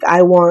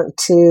I want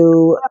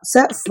to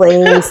set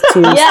flames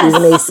to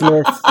Stephen A.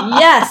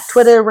 Smith's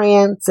Twitter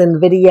rants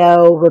and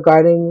video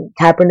regarding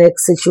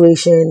Kaepernick's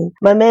situation.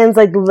 My man's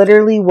like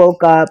literally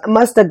woke up,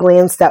 must have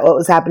glanced at what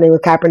was happening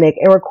with Kaepernick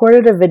and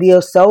recorded a video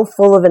so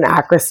full of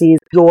inaccuracies.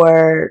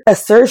 Your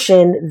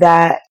assertion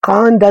that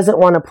Colin doesn't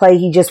want to play,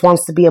 he just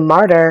wants to be a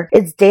martyr,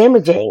 it's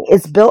damaging.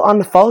 It's built on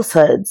the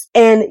falsehoods.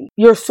 And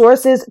your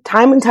sources,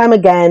 time and time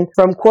again,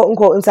 from quote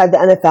unquote inside the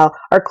NFL,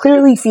 are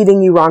clearly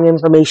feeding you wrong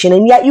information,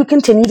 and yet you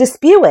continue to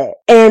spew it.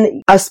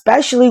 And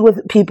especially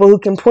with people who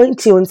can point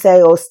to and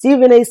say, oh,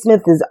 Stephen A.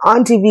 Smith is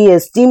on TV, a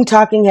steam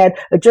talking head,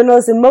 a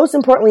journalist, and most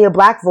importantly, a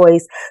black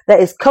voice that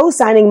is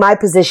co-signing my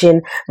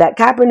position that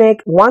Kaepernick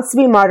wants to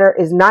be a martyr,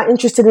 is not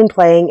interested in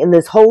playing, and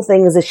this whole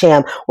thing is a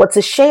sham. What's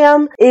a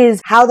sham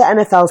is how the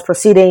NFL is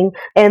proceeding,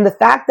 and the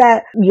fact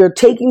that you're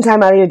taking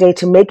time out of your day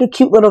to make a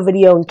cute little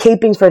video and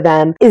caping for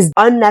them is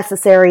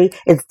unnecessary,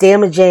 it's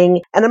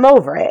damaging, and I'm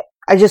over it.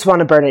 I just want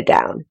to burn it down.